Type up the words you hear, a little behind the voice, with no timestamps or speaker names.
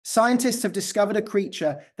Scientists have discovered a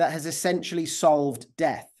creature that has essentially solved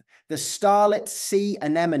death. The Starlet sea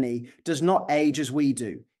anemone does not age as we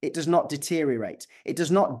do. It does not deteriorate. It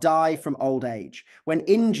does not die from old age. When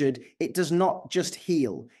injured, it does not just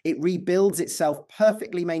heal. It rebuilds itself,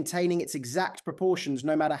 perfectly maintaining its exact proportions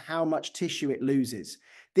no matter how much tissue it loses.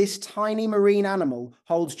 This tiny marine animal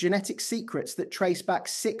holds genetic secrets that trace back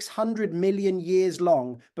 600 million years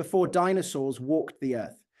long before dinosaurs walked the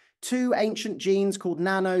earth. Two ancient genes called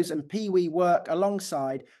nanos and peewee work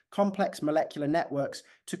alongside complex molecular networks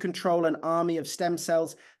to control an army of stem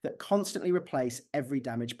cells that constantly replace every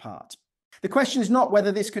damaged part. The question is not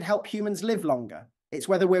whether this could help humans live longer. It's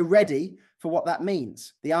whether we're ready for what that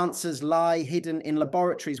means. The answers lie hidden in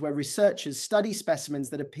laboratories where researchers study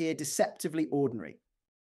specimens that appear deceptively ordinary.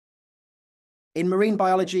 In marine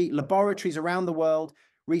biology, laboratories around the world,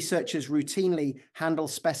 researchers routinely handle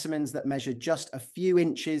specimens that measure just a few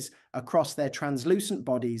inches across their translucent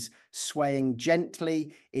bodies, swaying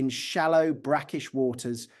gently in shallow, brackish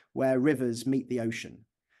waters where rivers meet the ocean.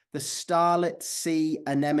 The Starlet sea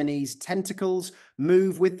anemone's tentacles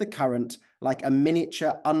move with the current like a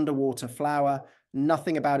miniature underwater flower,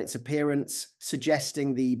 nothing about its appearance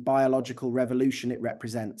suggesting the biological revolution it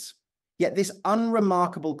represents. Yet this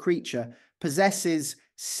unremarkable creature possesses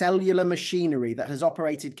cellular machinery that has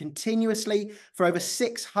operated continuously for over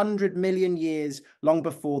 600 million years, long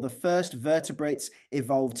before the first vertebrates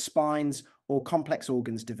evolved spines or complex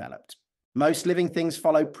organs developed. Most living things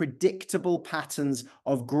follow predictable patterns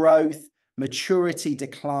of growth, maturity,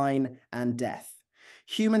 decline, and death.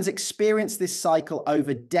 Humans experience this cycle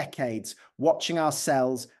over decades, watching our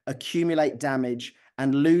cells accumulate damage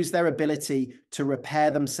and lose their ability to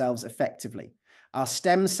repair themselves effectively. Our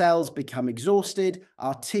stem cells become exhausted,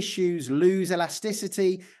 our tissues lose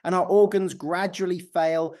elasticity, and our organs gradually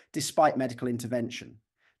fail despite medical intervention.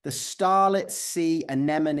 The Starlet sea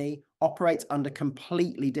anemone operates under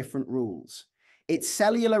completely different rules. Its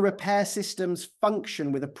cellular repair systems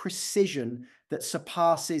function with a precision that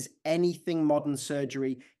surpasses anything modern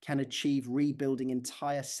surgery can achieve, rebuilding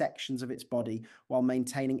entire sections of its body while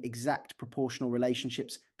maintaining exact proportional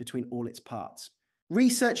relationships between all its parts.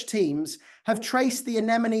 Research teams have traced the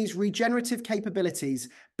anemone's regenerative capabilities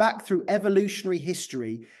back through evolutionary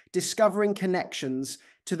history, discovering connections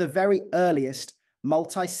to the very earliest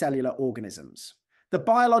multicellular organisms. The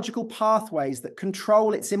biological pathways that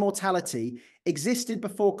control its immortality existed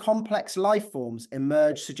before complex life forms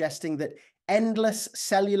emerged, suggesting that endless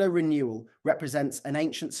cellular renewal represents an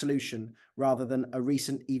ancient solution rather than a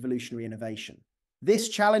recent evolutionary innovation. This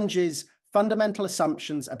challenges fundamental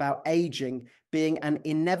assumptions about aging being an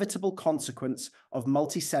inevitable consequence of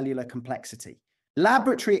multicellular complexity.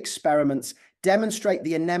 Laboratory experiments demonstrate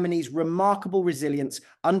the anemone's remarkable resilience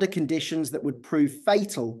under conditions that would prove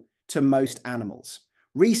fatal to most animals.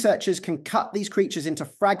 Researchers can cut these creatures into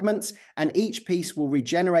fragments, and each piece will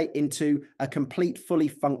regenerate into a complete, fully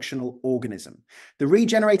functional organism. The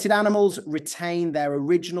regenerated animals retain their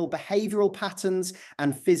original behavioral patterns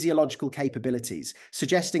and physiological capabilities,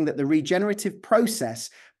 suggesting that the regenerative process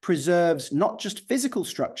preserves not just physical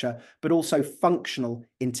structure, but also functional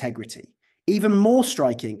integrity. Even more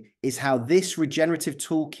striking is how this regenerative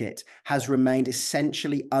toolkit has remained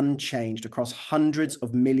essentially unchanged across hundreds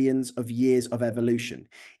of millions of years of evolution,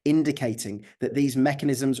 indicating that these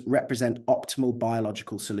mechanisms represent optimal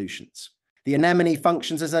biological solutions. The anemone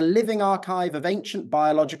functions as a living archive of ancient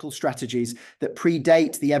biological strategies that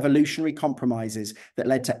predate the evolutionary compromises that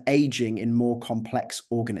led to aging in more complex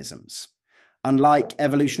organisms. Unlike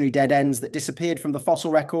evolutionary dead ends that disappeared from the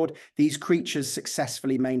fossil record, these creatures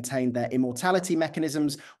successfully maintained their immortality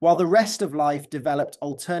mechanisms, while the rest of life developed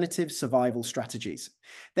alternative survival strategies.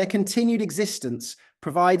 Their continued existence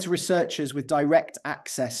provides researchers with direct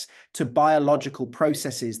access to biological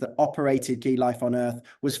processes that operated key life on Earth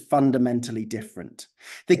was fundamentally different.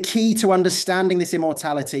 The key to understanding this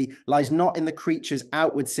immortality lies not in the creature's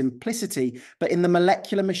outward simplicity, but in the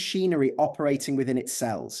molecular machinery operating within its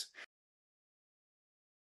cells.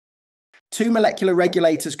 Two molecular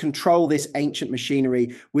regulators control this ancient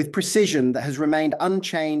machinery with precision that has remained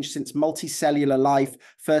unchanged since multicellular life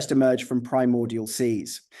first emerged from primordial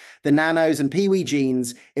seas. The nanos and peewee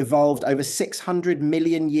genes evolved over 600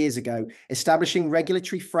 million years ago, establishing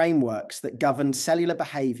regulatory frameworks that governed cellular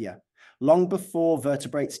behavior, long before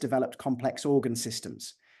vertebrates developed complex organ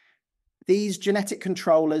systems. These genetic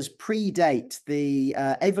controllers predate the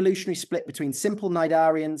evolutionary split between simple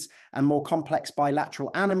cnidarians and more complex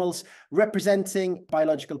bilateral animals, representing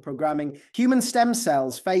biological programming. Human stem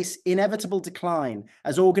cells face inevitable decline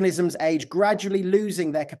as organisms age, gradually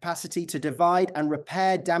losing their capacity to divide and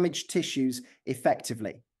repair damaged tissues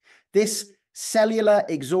effectively. This Cellular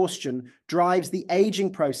exhaustion drives the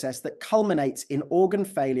aging process that culminates in organ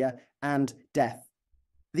failure and death.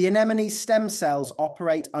 The anemone's stem cells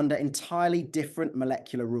operate under entirely different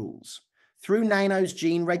molecular rules. Through Nano's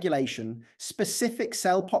gene regulation, specific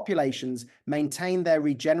cell populations maintain their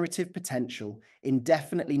regenerative potential,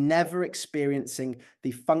 indefinitely never experiencing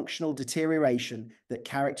the functional deterioration that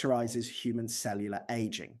characterizes human cellular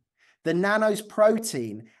aging. The Nano's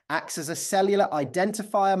protein acts as a cellular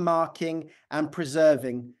identifier, marking and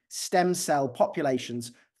preserving stem cell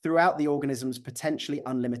populations throughout the organism's potentially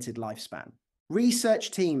unlimited lifespan. Research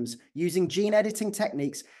teams using gene editing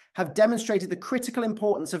techniques have demonstrated the critical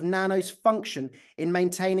importance of Nano's function in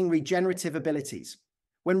maintaining regenerative abilities.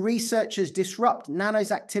 When researchers disrupt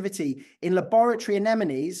Nano's activity in laboratory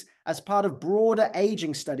anemones as part of broader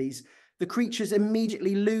aging studies, the creatures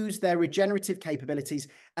immediately lose their regenerative capabilities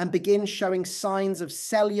and begin showing signs of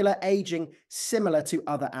cellular aging similar to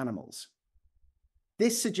other animals.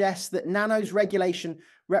 This suggests that Nano's regulation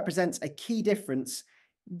represents a key difference.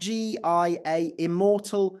 GIA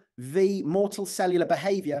immortal v mortal cellular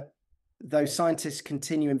behavior, though scientists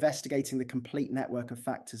continue investigating the complete network of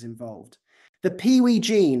factors involved. The PWE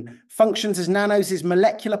gene functions as Nano's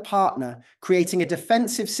molecular partner, creating a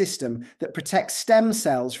defensive system that protects stem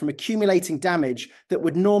cells from accumulating damage that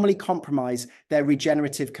would normally compromise their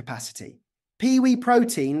regenerative capacity. PWE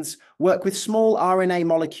proteins work with small RNA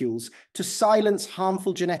molecules to silence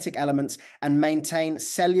harmful genetic elements and maintain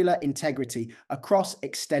cellular integrity across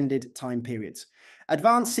extended time periods.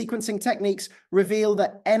 Advanced sequencing techniques reveal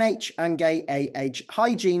that NH and GAH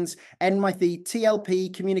high genes end with the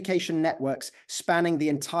TLP communication networks spanning the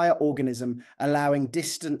entire organism, allowing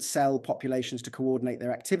distant cell populations to coordinate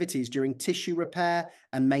their activities during tissue repair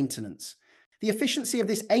and maintenance. The efficiency of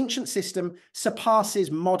this ancient system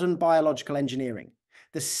surpasses modern biological engineering.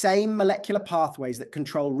 The same molecular pathways that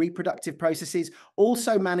control reproductive processes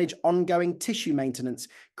also manage ongoing tissue maintenance,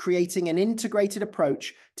 creating an integrated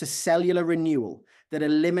approach to cellular renewal that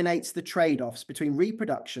eliminates the trade-offs between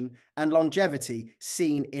reproduction and longevity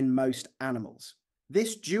seen in most animals.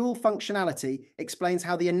 This dual functionality explains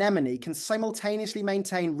how the anemone can simultaneously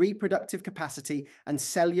maintain reproductive capacity and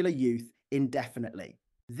cellular youth indefinitely.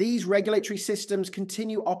 These regulatory systems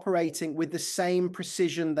continue operating with the same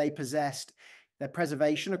precision they possessed. Their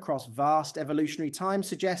preservation across vast evolutionary time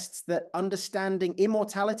suggests that understanding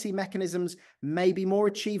immortality mechanisms may be more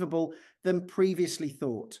achievable than previously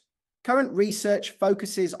thought. Current research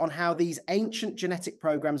focuses on how these ancient genetic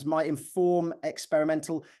programs might inform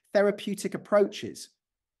experimental therapeutic approaches,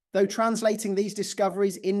 though translating these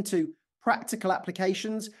discoveries into practical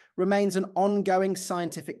applications remains an ongoing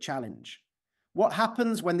scientific challenge. What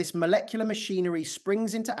happens when this molecular machinery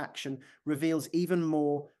springs into action reveals even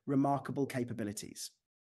more remarkable capabilities.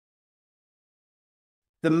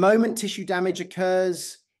 The moment tissue damage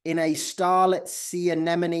occurs in a Starlet sea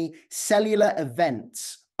anemone, cellular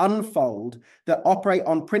events unfold that operate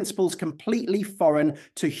on principles completely foreign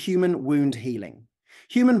to human wound healing.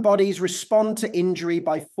 Human bodies respond to injury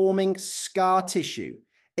by forming scar tissue,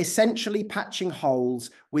 essentially patching holes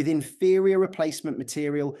with inferior replacement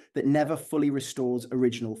material that never fully restores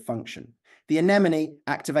original function. The anemone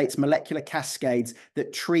activates molecular cascades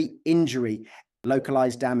that treat injury,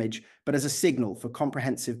 localized damage, but as a signal for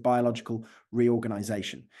comprehensive biological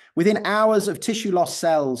reorganization. Within hours of tissue loss,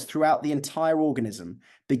 cells throughout the entire organism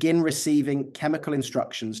begin receiving chemical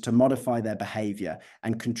instructions to modify their behavior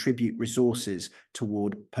and contribute resources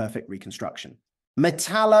toward perfect reconstruction.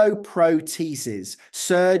 Metalloproteases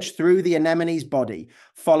surge through the anemone's body,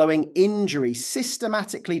 following injury,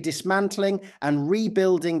 systematically dismantling and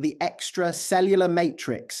rebuilding the extracellular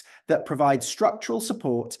matrix that provides structural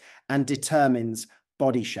support and determines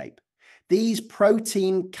body shape. These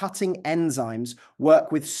protein-cutting enzymes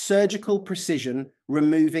work with surgical precision,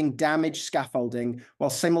 removing damaged scaffolding while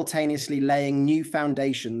simultaneously laying new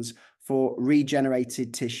foundations for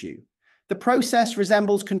regenerated tissue. The process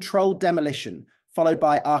resembles controlled demolition, followed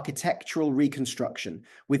by architectural reconstruction,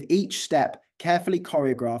 with each step carefully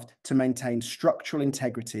choreographed to maintain structural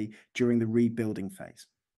integrity during the rebuilding phase.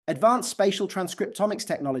 Advanced spatial transcriptomics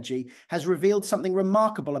technology has revealed something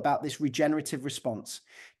remarkable about this regenerative response.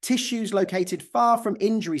 Tissues located far from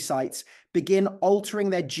injury sites begin altering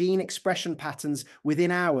their gene expression patterns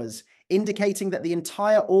within hours, indicating that the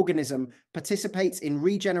entire organism participates in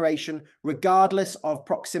regeneration regardless of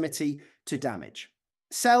proximity to damage.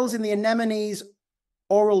 Cells in the anemone's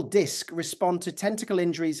oral disc respond to tentacle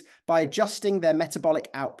injuries by adjusting their metabolic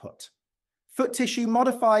output. Foot tissue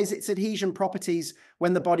modifies its adhesion properties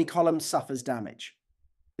when the body column suffers damage.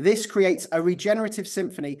 This creates a regenerative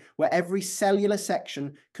symphony where every cellular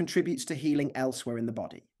section contributes to healing elsewhere in the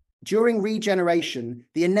body. During regeneration,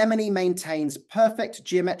 the anemone maintains perfect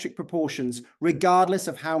geometric proportions regardless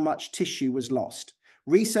of how much tissue was lost.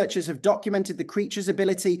 Researchers have documented the creature's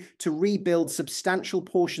ability to rebuild substantial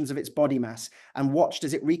portions of its body mass and watched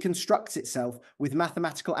as it reconstructs itself with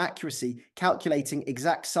mathematical accuracy, calculating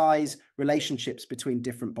exact size relationships between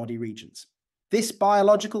different body regions. This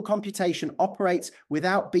biological computation operates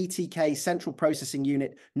without BTK's central processing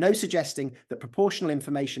unit, no suggesting that proportional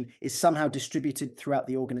information is somehow distributed throughout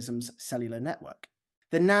the organism's cellular network.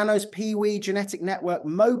 The nano's Pee-wee genetic network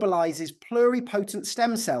mobilizes pluripotent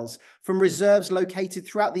stem cells from reserves located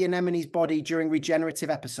throughout the anemone's body during regenerative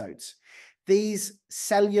episodes. These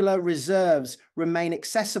cellular reserves remain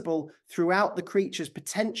accessible throughout the creature's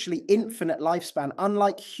potentially infinite lifespan,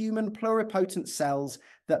 unlike human pluripotent cells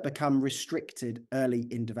that become restricted early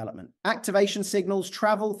in development. Activation signals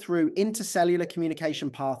travel through intercellular communication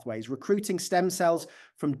pathways, recruiting stem cells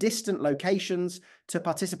from distant locations to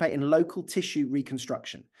participate in local tissue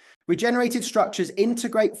reconstruction. Regenerated structures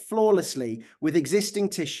integrate flawlessly with existing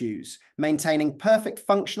tissues, maintaining perfect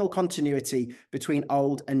functional continuity between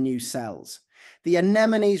old and new cells. The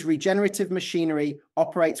anemone's regenerative machinery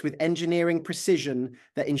operates with engineering precision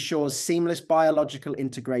that ensures seamless biological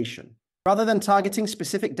integration. Rather than targeting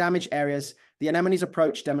specific damaged areas, the anemone's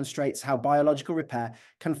approach demonstrates how biological repair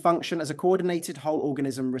can function as a coordinated whole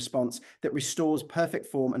organism response that restores perfect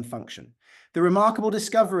form and function. The remarkable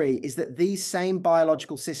discovery is that these same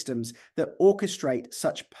biological systems that orchestrate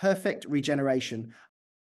such perfect regeneration.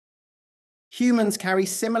 Humans carry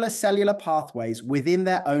similar cellular pathways within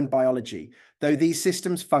their own biology, though these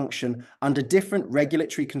systems function under different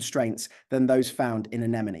regulatory constraints than those found in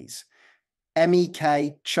anemones.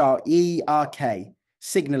 MEK, ERK,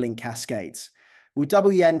 signaling cascades,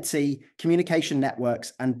 WNT, communication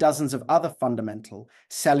networks, and dozens of other fundamental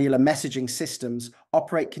cellular messaging systems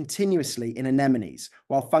operate continuously in anemones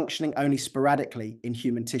while functioning only sporadically in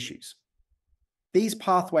human tissues. These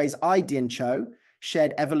pathways show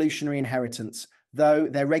shared evolutionary inheritance, though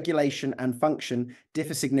their regulation and function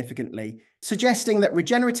differ significantly, suggesting that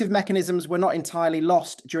regenerative mechanisms were not entirely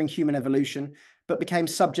lost during human evolution, but became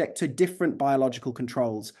subject to different biological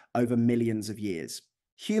controls over millions of years.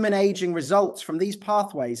 Human aging results from these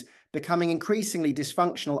pathways becoming increasingly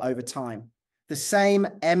dysfunctional over time. The same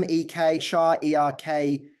MEK,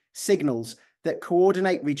 ERK signals that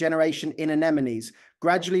coordinate regeneration in anemones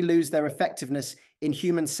gradually lose their effectiveness in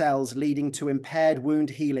human cells, leading to impaired wound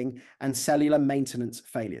healing and cellular maintenance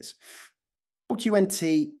failures.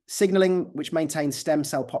 WNT signaling, which maintains stem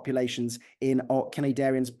cell populations in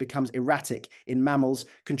cnidarians, becomes erratic in mammals,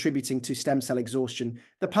 contributing to stem cell exhaustion.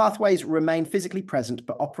 The pathways remain physically present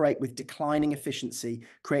but operate with declining efficiency,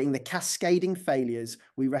 creating the cascading failures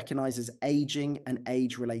we recognize as aging and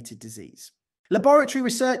age-related disease. Laboratory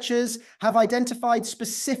researchers have identified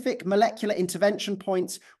specific molecular intervention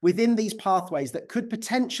points within these pathways that could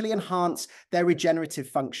potentially enhance their regenerative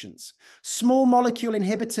functions. Small molecule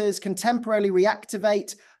inhibitors can temporarily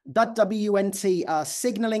reactivate WNT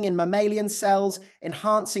signaling in mammalian cells,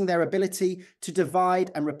 enhancing their ability to divide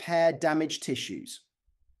and repair damaged tissues.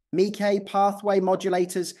 MEK pathway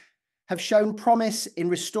modulators have shown promise in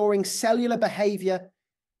restoring cellular behavior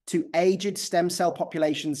to aged stem cell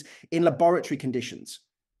populations in laboratory conditions,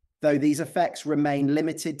 though these effects remain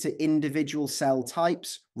limited to individual cell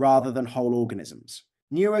types rather than whole organisms.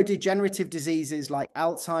 Neurodegenerative diseases like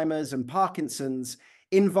Alzheimer's and Parkinson's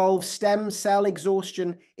involve stem cell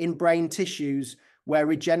exhaustion in brain tissues where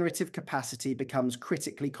regenerative capacity becomes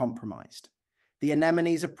critically compromised. The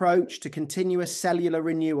anemone's approach to continuous cellular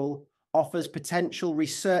renewal offers potential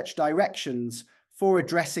research directions for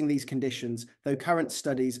addressing these conditions, though current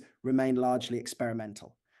studies remain largely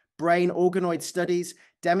experimental. Brain organoid studies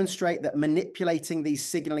demonstrate that manipulating these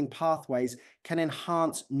signaling pathways can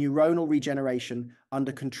enhance neuronal regeneration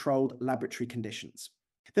under controlled laboratory conditions.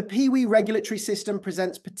 The Pee-wee regulatory system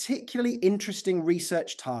presents particularly interesting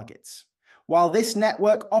research targets. While this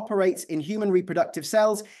network operates in human reproductive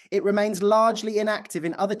cells, it remains largely inactive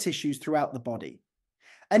in other tissues throughout the body.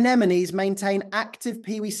 Anemones maintain active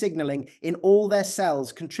Pee-wee signaling in all their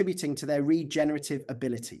cells, contributing to their regenerative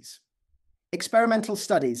abilities. Experimental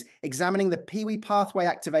studies examining the Pee-wee pathway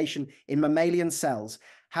activation in mammalian cells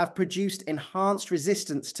have produced enhanced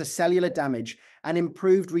resistance to cellular damage and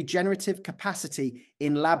improved regenerative capacity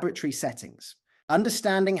in laboratory settings.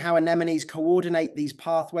 Understanding how anemones coordinate these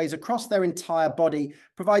pathways across their entire body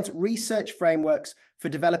provides research frameworks for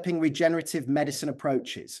developing regenerative medicine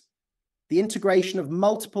approaches. The integration of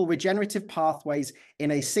multiple regenerative pathways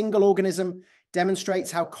in a single organism demonstrates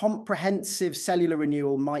how comprehensive cellular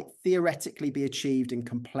renewal might theoretically be achieved in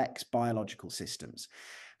complex biological systems.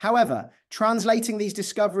 However, translating these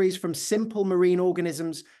discoveries from simple marine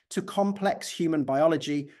organisms to complex human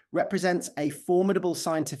biology represents a formidable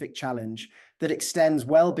scientific challenge that extends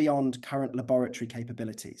well beyond current laboratory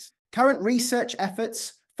capabilities. Current research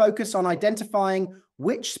efforts focus on identifying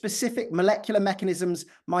which specific molecular mechanisms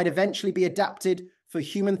might eventually be adapted for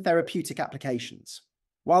human therapeutic applications.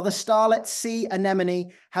 While the Starlet sea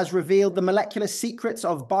anemone has revealed the molecular secrets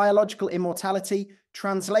of biological immortality,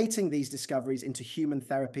 translating these discoveries into human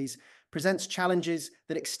therapies presents challenges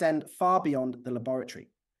that extend far beyond the laboratory.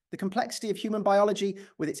 The complexity of human biology,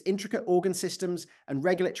 with its intricate organ systems and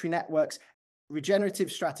regulatory networks, regenerative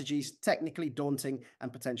strategies, technically daunting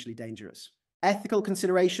and potentially dangerous. Ethical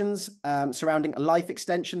considerations surrounding life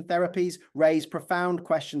extension therapies raise profound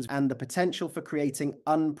questions and the potential for creating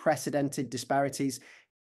unprecedented disparities.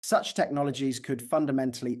 Such technologies could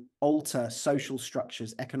fundamentally alter social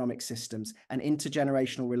structures, economic systems, and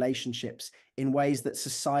intergenerational relationships in ways that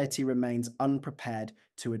society remains unprepared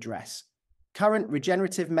to address. Current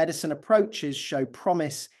regenerative medicine approaches show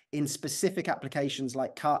promise in specific applications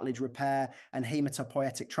like cartilage repair and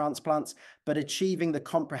hematopoietic transplants, but achieving the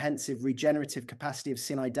comprehensive regenerative capacity of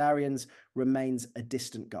cnidarians remains a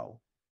distant goal.